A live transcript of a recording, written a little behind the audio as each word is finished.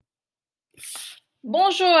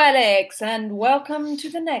Bonjour, Alex, and welcome to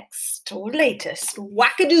the next or latest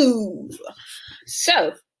Wackadoo.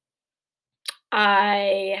 So,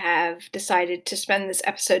 I have decided to spend this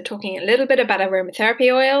episode talking a little bit about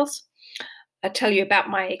aromatherapy oils. I'll tell you about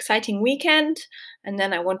my exciting weekend, and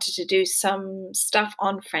then I wanted to do some stuff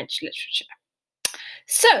on French literature.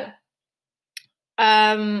 So,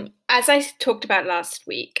 as I talked about last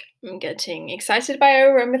week, I'm getting excited by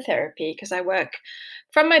aromatherapy because I work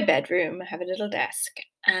from my bedroom, I have a little desk,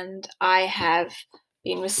 and I have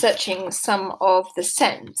been researching some of the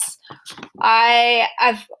scents.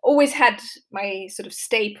 I've always had my sort of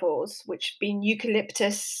staples, which have been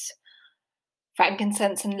eucalyptus,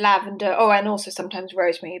 frankincense, and lavender. Oh, and also sometimes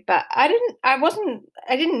rosemary. But I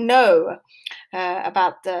didn't know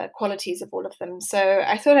about the qualities of all of them. So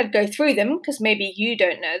I thought I'd go through them because maybe you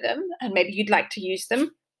don't know them, and maybe you'd like to use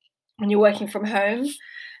them when you're working from home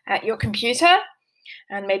at your computer,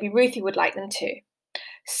 and maybe Ruthie would like them too.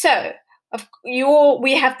 So,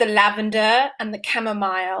 we have the lavender and the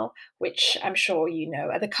chamomile, which I'm sure you know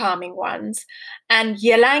are the calming ones. And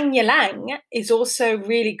ylang ylang is also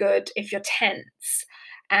really good if you're tense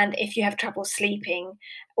and if you have trouble sleeping.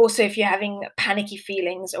 Also, if you're having panicky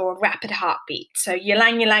feelings or a rapid heartbeat. So,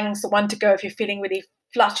 ylang ylang is the one to go if you're feeling really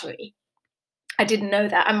fluttery. I didn't know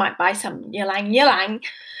that. I might buy some ylang ylang.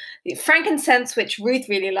 Frankincense, which Ruth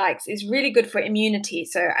really likes, is really good for immunity.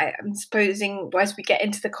 So I'm supposing as we get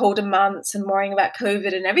into the colder months and worrying about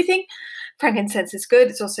COVID and everything, frankincense is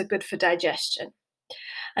good. It's also good for digestion.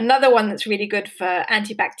 Another one that's really good for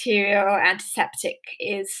antibacterial or antiseptic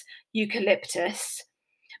is eucalyptus.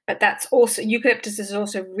 But that's also eucalyptus is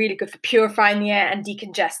also really good for purifying the air and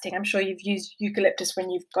decongesting. I'm sure you've used eucalyptus when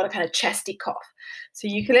you've got a kind of chesty cough. So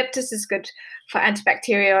eucalyptus is good for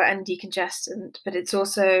antibacterial and decongestant, but it's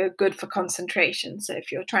also good for concentration. So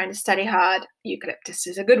if you're trying to study hard, eucalyptus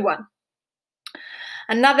is a good one.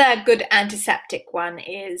 Another good antiseptic one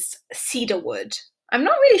is cedarwood. I'm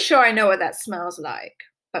not really sure I know what that smells like,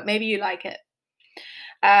 but maybe you like it.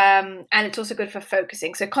 And it's also good for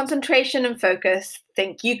focusing. So concentration and focus,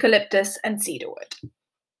 think eucalyptus and cedarwood.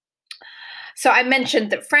 So I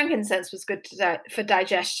mentioned that frankincense was good for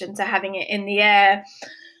digestion, so having it in the air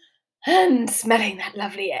and smelling that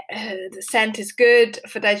lovely the scent is good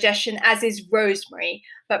for digestion, as is rosemary.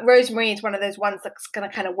 But rosemary is one of those ones that's going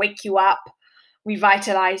to kind of wake you up,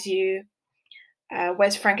 revitalize you,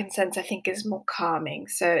 whereas frankincense, I think, is more calming.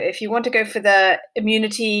 So if you want to go for the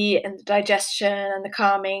immunity and the digestion and the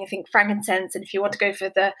calming, I think frankincense. And if you want to go for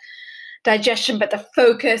the digestion but the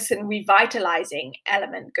focus and revitalizing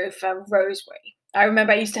element, go for rosemary. I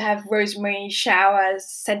remember I used to have rosemary showers,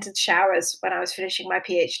 scented showers, when I was finishing my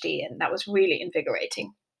PhD, and that was really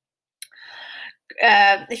invigorating.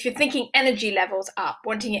 If you're thinking energy levels up,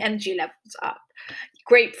 wanting your energy levels up,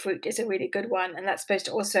 grapefruit is a really good one, and that's supposed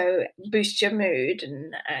to also boost your mood,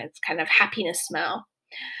 and it's kind of happiness smell.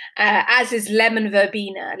 As is lemon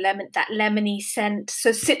verbena, that lemony scent.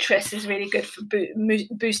 So citrus is really good for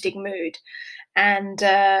boosting mood, and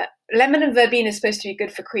lemon and verbena is supposed to be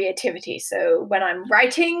good for creativity. So when I'm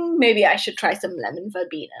writing, maybe I should try some lemon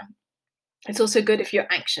verbena. It's also good if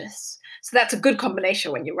you're anxious. So that's a good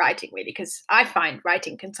combination when you're writing, really, because I find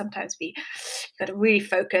writing can sometimes be, you've got to really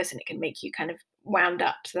focus and it can make you kind of wound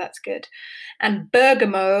up. So that's good. And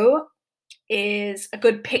bergamot is a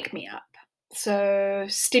good pick me up. So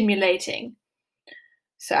stimulating.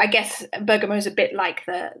 So I guess bergamot is a bit like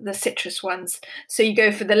the citrus ones. So you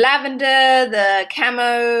go for the lavender, the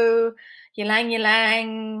camo, ylang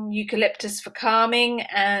ylang, eucalyptus for calming,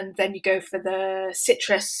 and then you go for the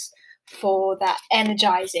citrus for that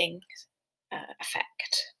energizing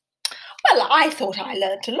effect. Well, I thought I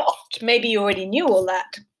learned a lot. Maybe you already knew all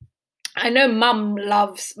that. I know Mum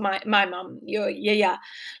loves my mum. Yeah,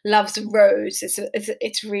 loves rose.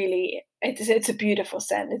 It's really it's a beautiful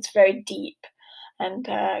scent. It's very deep and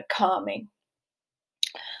calming.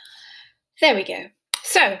 There we go.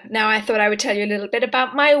 So now I thought I would tell you a little bit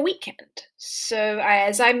about my weekend. So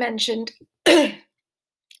as I mentioned,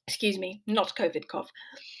 excuse me, not COVID cough.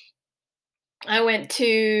 I went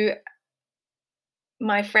to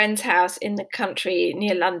my friend's house in the country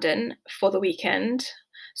near London for the weekend,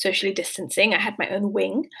 socially distancing. I had my own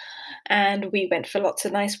wing, and we went for lots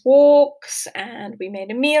of nice walks, and we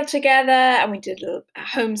made a meal together, and we did a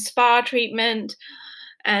home spa treatment,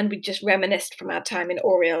 and we just reminisced from our time in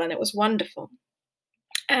Oriel, and it was wonderful.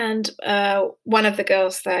 And one of the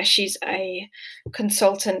girls there, she's a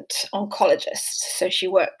consultant oncologist, so she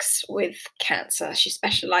works with cancer. She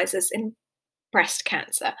specializes in breast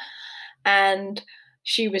cancer, and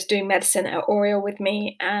she was doing medicine at Oriel with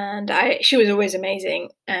me, and she was always amazing.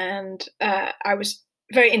 And I was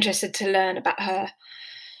very interested to learn about her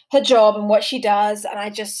job and what she does. And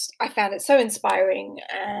I found it so inspiring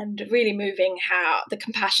and really moving, how the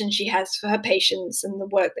compassion she has for her patients and the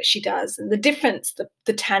work that she does and the difference,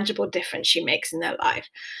 the tangible difference she makes in their life.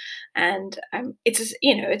 And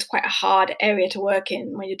it's quite a hard area to work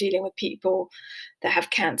in when you're dealing with people that have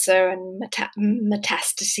cancer and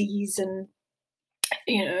metastases and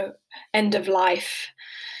end of life,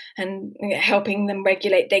 and helping them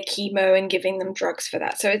regulate their chemo and giving them drugs for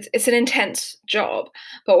that. So it's an intense job.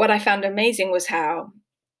 But what I found amazing was how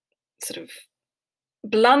sort of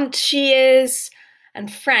blunt she is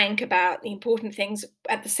and frank about the important things,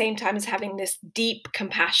 at the same time as having this deep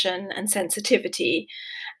compassion and sensitivity.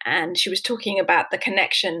 And she was talking about the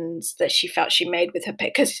connections that she felt she made with her,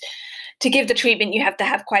 because to give the treatment you have to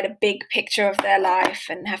have quite a big picture of their life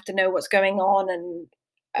and have to know what's going on, and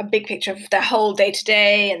a big picture of their whole day to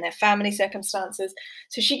day and their family circumstances.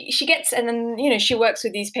 So she gets, and then she works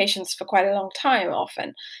with these patients for quite a long time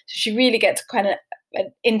often. So she really gets kind of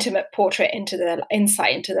an intimate portrait into their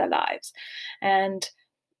insight into their lives. And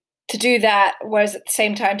to do that, whereas at the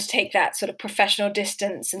same time to take that sort of professional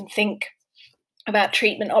distance and think about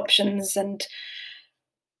treatment options and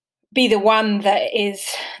be the one that is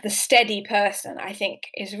the steady person, I think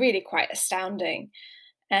is really quite astounding.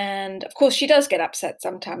 And of course, she does get upset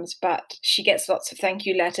sometimes, but she gets lots of thank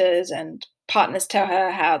you letters, and partners tell her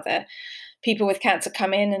how the people with cancer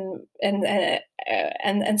come in and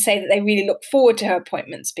say that they really look forward to her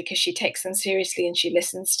appointments because she takes them seriously and she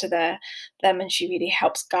listens to them, and she really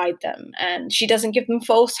helps guide them. And she doesn't give them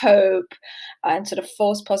false hope and sort of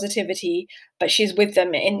false positivity, but she's with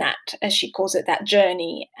them in that, as she calls it, that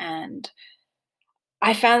journey. And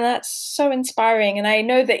I found that so inspiring. And I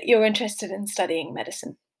know that you're interested in studying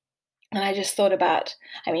medicine. And I just thought about,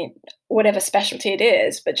 I mean, whatever specialty it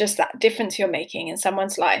is, but just that difference you're making in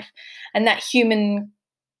someone's life and that human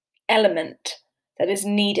element that is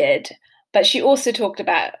needed. But she also talked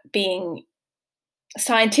about being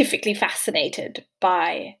scientifically fascinated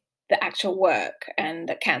by the actual work, and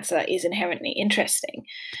that cancer is inherently interesting.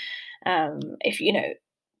 If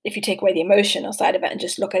you take away the emotional side of it and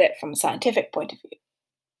just look at it from a scientific point of view.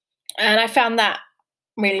 And I found that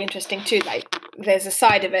really interesting too. Like, there's a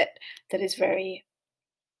side of it that is very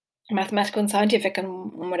mathematical and scientific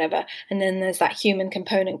and whatever, and then there's that human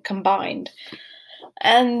component combined.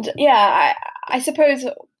 And yeah, I suppose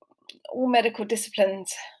all medical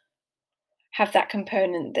disciplines have that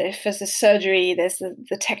component. If there's a surgery, there's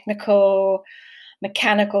the technical,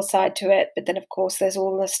 mechanical side to it, but then of course there's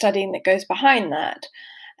all the studying that goes behind that.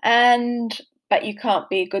 But you can't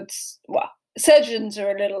be a good, well, surgeons are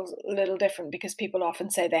a little different, because people often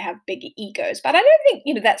say they have big egos, but I don't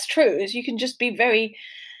think that's true. Is you can just be very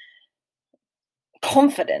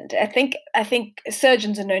confident. I think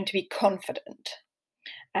surgeons are known to be confident,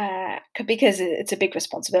 because it's a big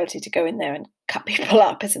responsibility to go in there and cut people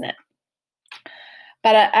up, isn't it?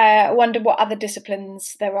 But I wonder what other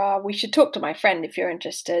disciplines there are. We should talk to my friend if you're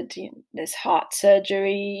interested. There's heart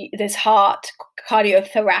surgery, there's heart,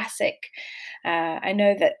 cardiothoracic. I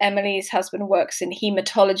know that Emily's husband works in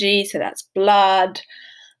hematology, so that's blood.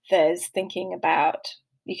 There's thinking about,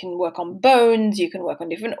 you can work on bones, you can work on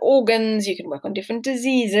different organs, you can work on different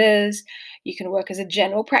diseases, you can work as a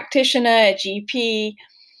general practitioner, a GP.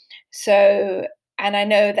 So, and I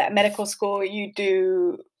know that medical school, you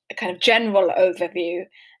do a kind of general overview,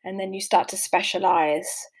 and then you start to specialize,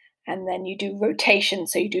 and then you do rotation,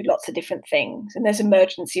 so you do lots of different things. And there's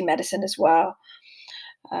emergency medicine as well.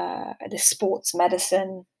 There's sports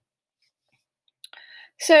medicine.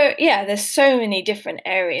 So yeah, there's so many different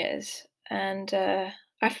areas, and I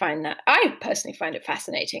personally find it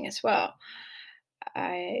fascinating as well.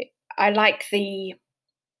 I like the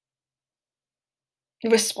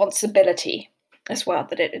responsibility as well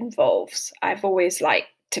that it involves. I've always liked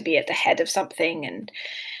to be at the head of something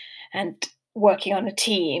and working on a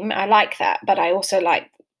team. I like that, but I also like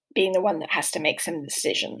being the one that has to make some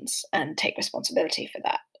decisions and take responsibility for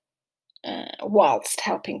that, whilst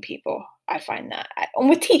helping people. I find that, and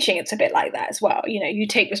with teaching, it's a bit like that as well. You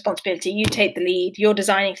take responsibility, you take the lead, you're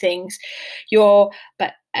designing things, you're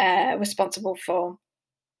responsible for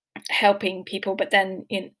helping people, but then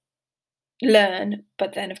learn.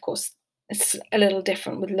 But then, of course, it's a little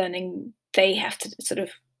different with learning. They have to sort of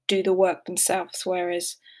do the work themselves,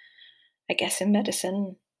 whereas I guess in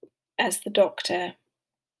medicine, as the doctor,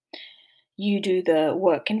 you do the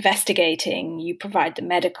work investigating, you provide the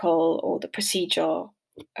medical or the procedural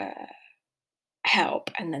help,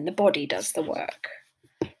 and then the body does the work.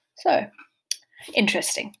 So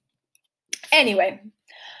interesting. Anyway,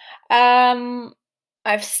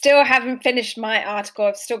 I still haven't finished my article.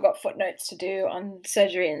 I've still got footnotes to do on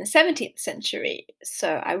surgery in the 17th century.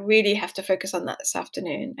 So I really have to focus on that this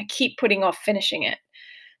afternoon. I keep putting off finishing it.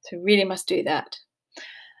 So really must do that.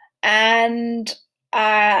 And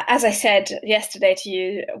as I said yesterday to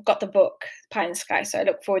you, I've got the book Pie in the Sky. So I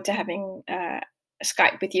look forward to having a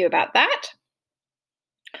Skype with you about that.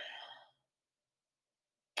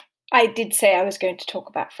 I did say I was going to talk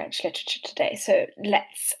about French literature today, so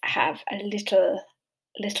let's have a little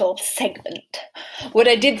segment. What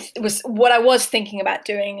I was thinking about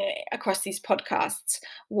doing across these podcasts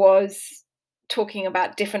was talking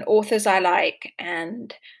about different authors I like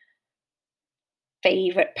and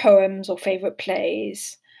favorite poems or favorite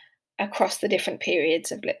plays across the different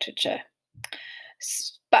periods of literature.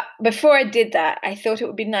 But before I did that, I thought it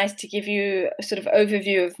would be nice to give you a sort of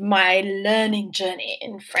overview of my learning journey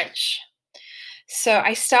in French. So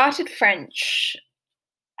I started French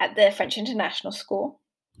at the French International School,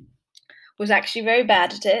 was actually very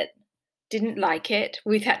bad at it, didn't like it.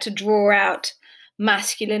 We've had to draw out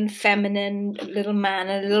masculine, feminine, a little man,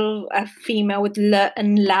 a female with le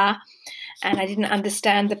and la, and I didn't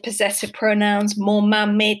understand the possessive pronouns, mon, ma,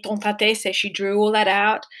 me, ton, ta, te, so she drew all that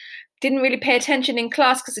out. Didn't really pay attention in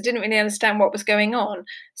class because I didn't really understand what was going on,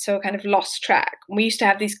 so I kind of lost track. We used to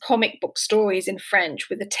have these comic book stories in French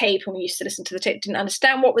with a tape, and we used to listen to the tape, didn't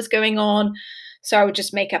understand what was going on, so I would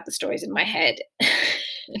just make up the stories in my head.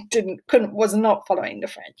 Was not following the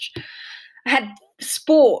French. I had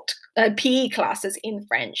sport PE classes in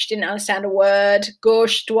French, didn't understand a word,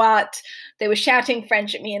 gauche, droite. They were shouting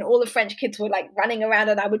French at me, and all the French kids were like running around,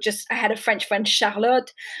 and I had a French friend,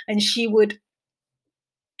 Charlotte, and she would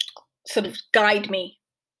sort of guide me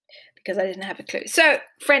because I didn't have a clue. So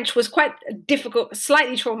French was quite a difficult,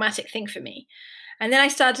 slightly traumatic thing for me. And then I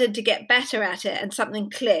started to get better at it, and something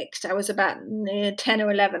clicked. I was about 10 or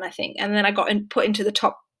 11, I think. And then I got put into the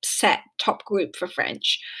top group for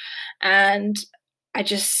French. And I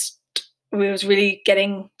was really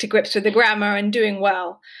getting to grips with the grammar and doing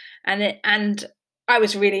well. And I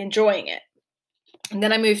was really enjoying it. And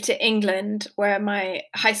then I moved to England, where my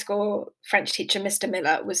high school French teacher, Mr.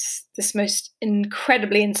 Miller, was this most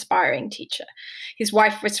incredibly inspiring teacher. His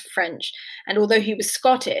wife was French, and although he was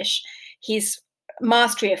Scottish, his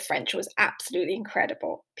mastery of French was absolutely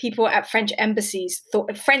incredible. People at French embassies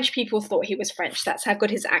French people thought he was French. That's how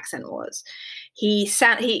good his accent was. He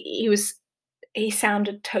sounded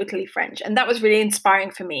totally French, and that was really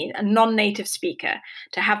inspiring for me, a non-native speaker,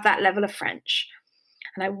 to have that level of French.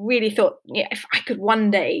 And I really thought, yeah, if I could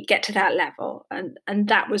one day get to that level, and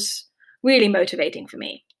that was really motivating for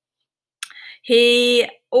me. He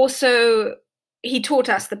taught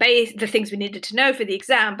us the things we needed to know for the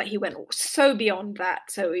exam, but he went so beyond that.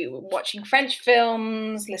 So we were watching French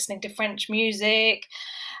films, listening to French music,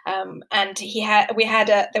 and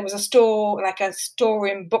there was a store, like a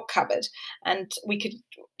storeroom book cupboard, and we could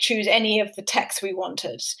choose any of the texts we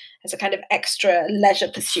wanted as a kind of extra leisure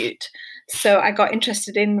pursuit. So I got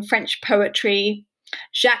interested in French poetry.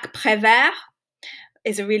 Jacques Prévert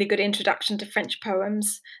is a really good introduction to French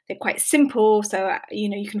poems. They're quite simple, so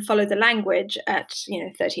you can follow the language at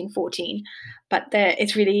 13, 14, but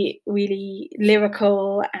it's really, really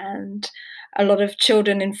lyrical, and a lot of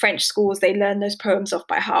children in French schools, they learn those poems off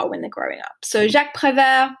by heart when they're growing up. So Jacques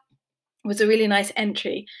Prévert was a really nice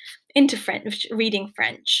entry into French, reading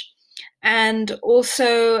French. And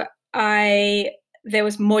also there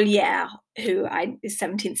was Molière, who is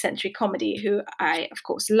 17th century comedy, who I, of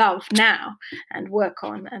course, love now and work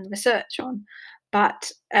on and research on.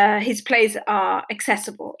 But his plays are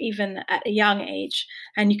accessible even at a young age,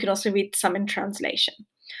 and you can also read some in translation.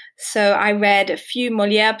 So I read a few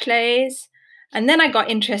Molière plays, and then I got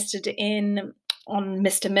interested on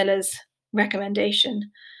Mr. Miller's recommendation,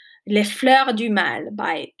 Les Fleurs du Mal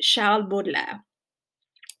by Charles Baudelaire.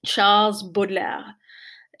 Charles Baudelaire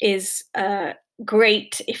is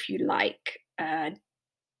great if you like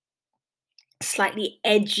slightly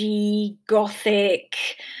edgy, gothic,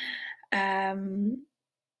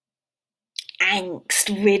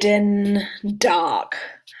 angst-ridden, dark,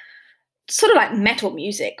 sort of like metal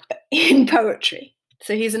music, but in poetry.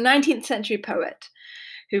 So he's a 19th century poet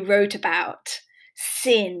who wrote about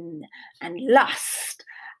sin and lust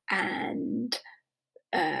and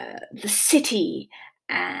the city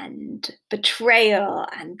and betrayal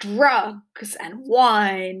and drugs and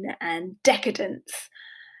wine and decadence.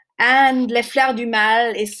 And Les Fleurs du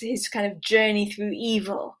Mal is his kind of journey through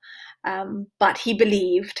evil. But he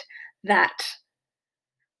believed that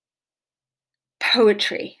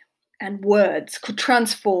poetry and words could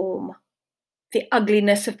transform the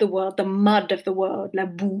ugliness of the world, the mud of the world, la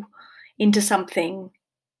boue, into something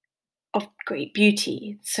of great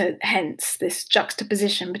beauty. So hence this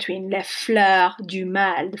juxtaposition between les fleurs du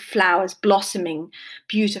mal, the flowers blossoming,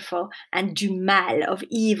 beautiful, and du mal, of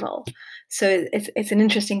evil. So it's an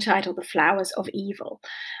interesting title, The Flowers of Evil.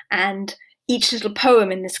 And each little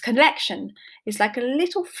poem in this collection is like a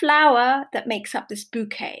little flower that makes up this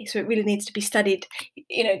bouquet. So it really needs to be studied,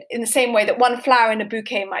 in the same way that one flower in a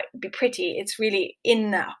bouquet might be pretty. It's really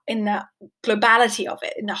in the globality of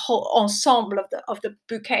it, in the whole ensemble of the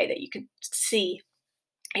bouquet, that you can see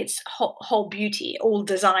its whole beauty, all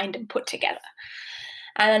designed and put together.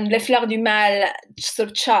 And Les Fleurs du Mal sort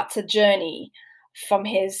of charts a journey from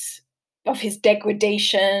his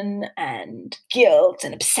degradation and guilt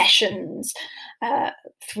and obsessions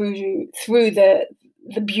through the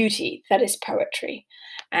beauty that is poetry.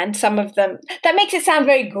 And some of them, that makes it sound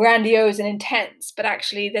very grandiose and intense, but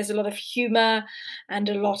actually there's a lot of humor and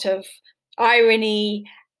a lot of irony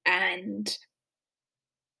and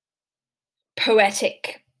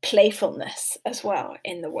poetic playfulness as well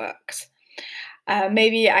in the works.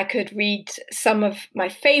 Maybe I could read some of my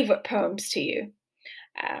favorite poems to you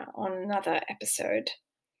on another episode.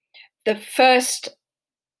 The first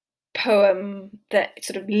poem, the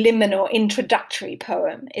sort of liminal introductory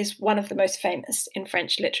poem, is one of the most famous in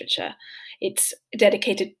French literature. It's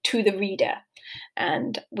dedicated to the reader,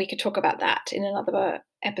 and we could talk about that in another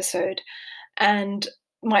episode. And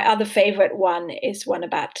my other favorite one is one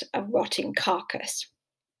about a rotting carcass,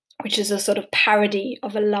 which is a sort of parody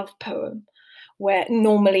of a love poem, where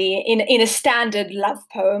normally in a standard love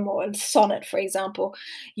poem or a sonnet, for example,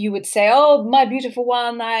 you would say, "Oh, my beautiful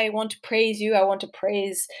one, I want to praise you. I want to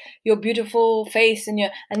praise your beautiful face and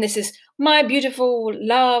this is my beautiful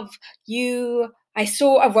love. I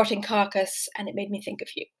saw a rotting carcass and it made me think of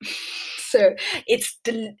you." So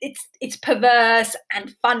it's perverse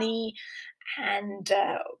and funny and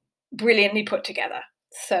brilliantly put together.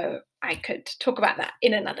 So I could talk about that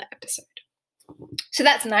in another episode. So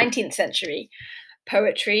that's 19th century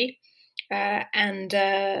poetry. And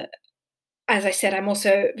as I said, I'm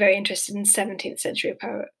also very interested in 17th century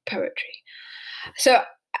poetry. So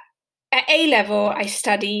at A level, I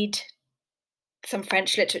studied some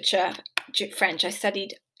French literature, French. I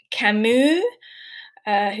studied Camus,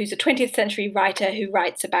 who's a 20th century writer who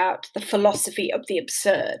writes about the philosophy of the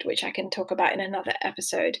absurd, which I can talk about in another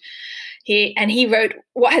episode. He wrote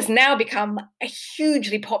what has now become a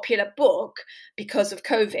hugely popular book because of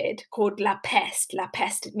COVID, called La Peste. La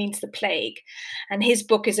Peste, it means the plague. And his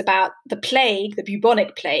book is about the plague, the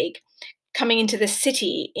bubonic plague, coming into the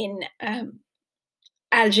city in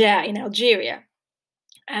Alger, in Algeria,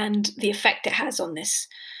 and the effect it has on this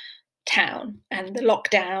town, and the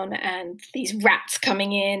lockdown, and these rats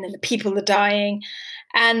coming in, and the people are dying.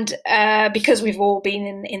 And because we've all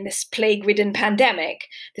been in this plague-ridden pandemic,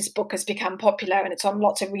 this book has become popular, and it's on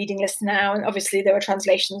lots of reading lists now. And obviously there are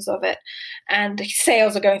translations of it, and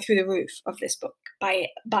sales are going through the roof of this book by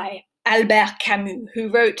Albert Camus, who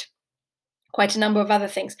wrote quite a number of other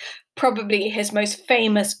things. Probably his most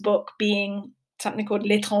famous book being something called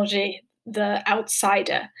L'Étranger, The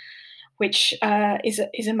Outsider, which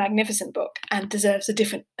is a magnificent book and deserves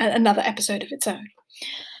another episode of its own.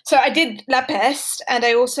 So I did La Peste, and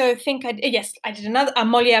I also think I did another a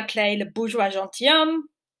Molière play, Le Bourgeois Gentilhomme.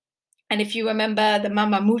 And if you remember the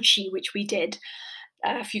Mamamucci, which we did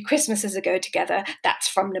a few Christmases ago together, that's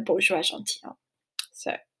from Le Bourgeois Gentilhomme.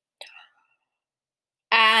 So,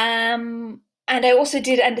 and I also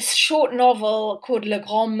did a short novel called Le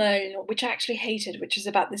Grand Meule, which I actually hated, which is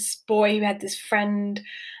about this boy who had this friend,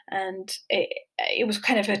 and it was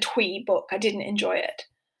kind of a twee book. I didn't enjoy it.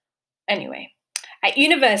 Anyway, at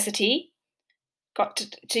university, got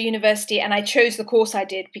to university, and I chose the course I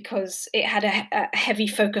did because it had a heavy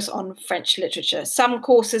focus on French literature. Some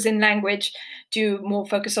courses in language do more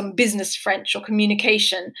focus on business French or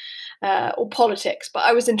communication or politics, but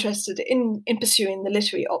I was interested in pursuing the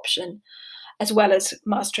literary option as well as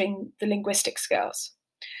mastering the linguistic skills.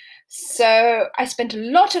 So I spent a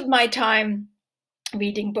lot of my time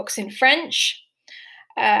reading books in French.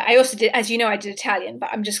 I also did, as you know, I did Italian, but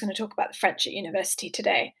I'm just going to talk about the French at university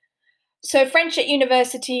today. So French at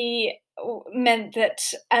university meant that,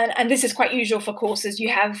 and this is quite usual for courses, you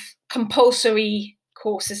have compulsory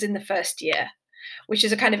courses in the first year, which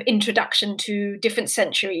is a kind of introduction to different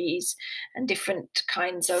centuries and different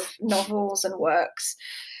kinds of novels and works.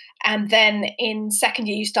 And then in second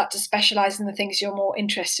year, you start to specialize in the things you're more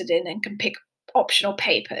interested in and can pick optional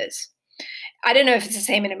papers. I don't know if it's the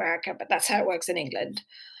same in America, but that's how it works in England.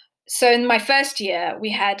 So in my first year,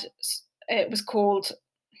 it was called,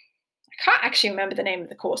 I can't actually remember the name of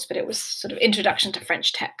the course, but it was sort of Introduction to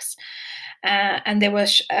French Texts. And there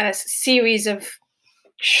was a series of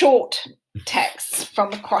short texts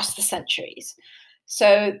from across the centuries.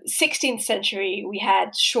 So 16th century, we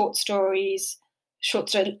had short stories,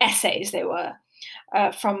 essays they were,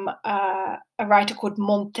 from a writer called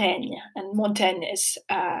Montaigne. And Montaigne is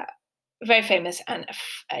very famous and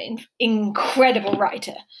an incredible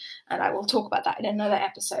writer. And I will talk about that in another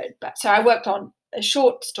episode. But so I worked on a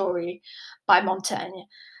short story by Montaigne,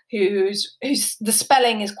 whose the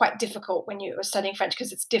spelling is quite difficult when you are studying French,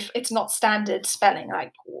 because it's not standard spelling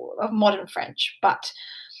like of modern French, but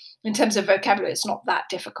in terms of vocabulary, it's not that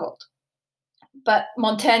difficult. But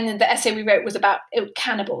Montaigne, the essay we wrote was about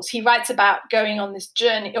cannibals. He writes about going on this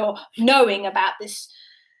journey or knowing about this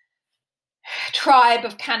tribe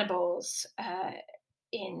of cannibals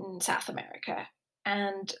in South America.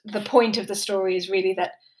 And the point of the story is really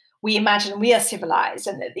that we imagine we are civilized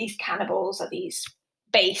and that these cannibals are these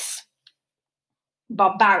base,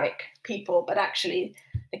 barbaric people, but actually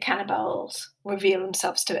the cannibals reveal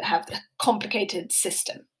themselves to have a complicated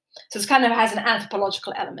system. So it kind of has an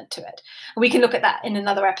anthropological element to it. And we can look at that in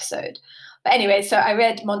another episode. But anyway, so I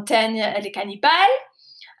read Montaigne et les Cannibales,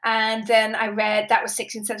 and then I read, that was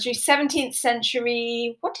 16th century. 17th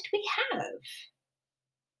century, what did we have?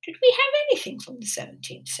 Did we have anything from the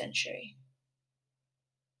 17th century?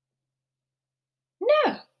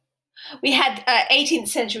 No. We had 18th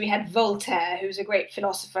century, we had Voltaire, who was a great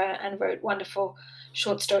philosopher and wrote wonderful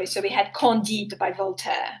short stories. So we had Candide by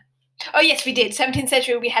Voltaire. Oh, yes, we did. 17th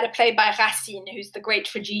century, we had a play by Racine, who's the great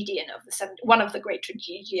tragedian of one of the great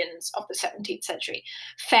tragedians of the 17th century.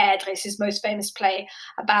 Phèdre is his most famous play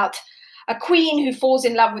about a queen who falls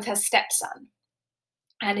in love with her stepson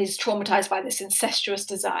and is traumatized by this incestuous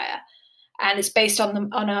desire. And it's based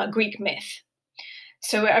on a Greek myth.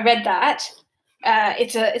 So I read that.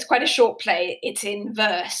 It's quite a short play. It's in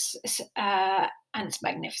verse. And it's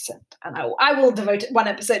magnificent. And I will devote one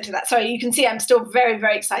episode to that. So you can see I'm still very,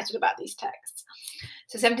 very excited about these texts.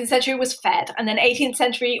 So 17th century was Phèdre, and then 18th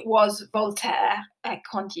century was Voltaire,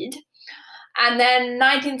 Candide. And then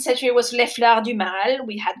 19th century was Les Fleurs du Mal.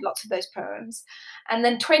 We had lots of those poems. And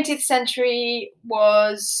then 20th century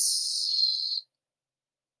was...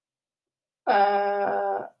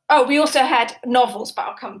 we also had novels, but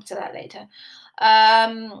I'll come to that later.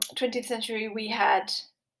 20th century, we had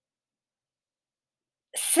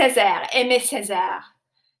Césaire, Aimé Césaire,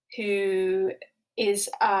 who is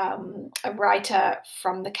a writer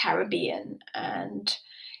from the Caribbean, and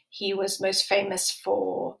he was most famous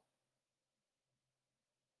for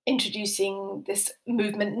introducing this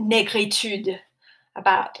movement Négritude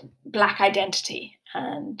about Black identity,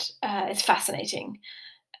 and it's fascinating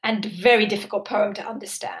and very difficult poem to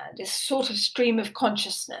understand. This sort of stream of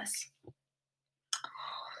consciousness.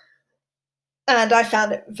 And I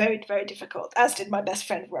found it very, very difficult, as did my best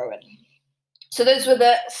friend, Rowan. So those were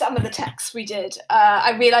some of the texts we did.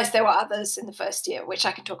 I realized there were others in the first year, which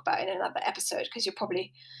I can talk about in another episode, because you're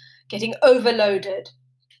probably getting overloaded.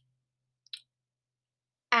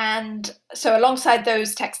 And so alongside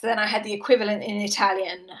those texts, then I had the equivalent in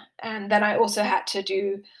Italian. And then I also had to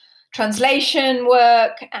do translation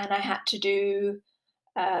work, and I had to do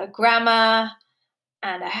grammar,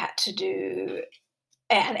 and I had to do...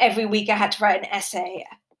 And every week I had to write an essay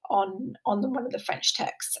on one of the French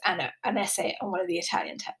texts and an essay on one of the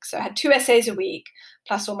Italian texts. So I had 2 essays a week,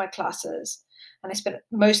 plus all my classes. And I spent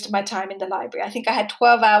most of my time in the library. I think I had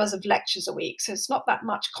 12 hours of lectures a week, so it's not that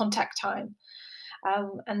much contact time.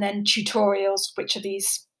 And then tutorials, which are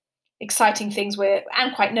these exciting things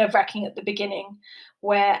and quite nerve-wracking at the beginning,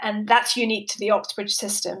 and that's unique to the Oxbridge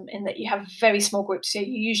system in that you have very small groups. So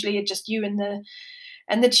you usually are just you and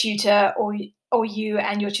the tutor, or you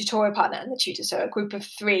and your tutorial partner and the tutor, so a group of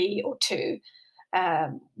 3 or 2,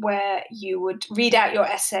 where you would read out your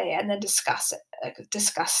essay and then discuss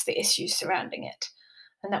the issues surrounding it.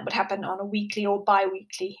 And that would happen on a weekly or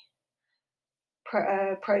bi-weekly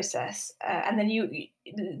process. And then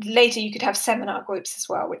later you could have seminar groups as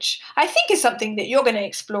well, which I think is something that you're going to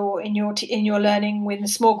explore in your learning with a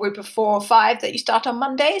small group of 4 or 5 that you start on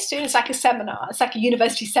Mondays. So it's like a seminar. It's like a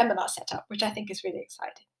university seminar setup, which I think is really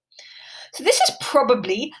exciting. So this is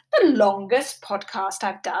probably the longest podcast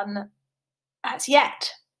I've done as yet.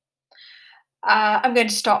 I'm going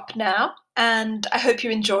to stop now, and I hope you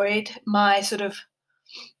enjoyed my sort of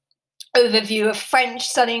overview of French,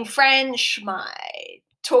 studying French, my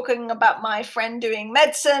talking about my friend doing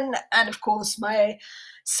medicine, and of course my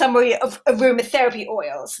summary of aromatherapy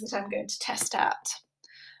oils that I'm going to test out.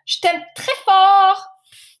 Je t'aime très fort.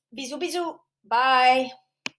 Bisous, bisous. Bye.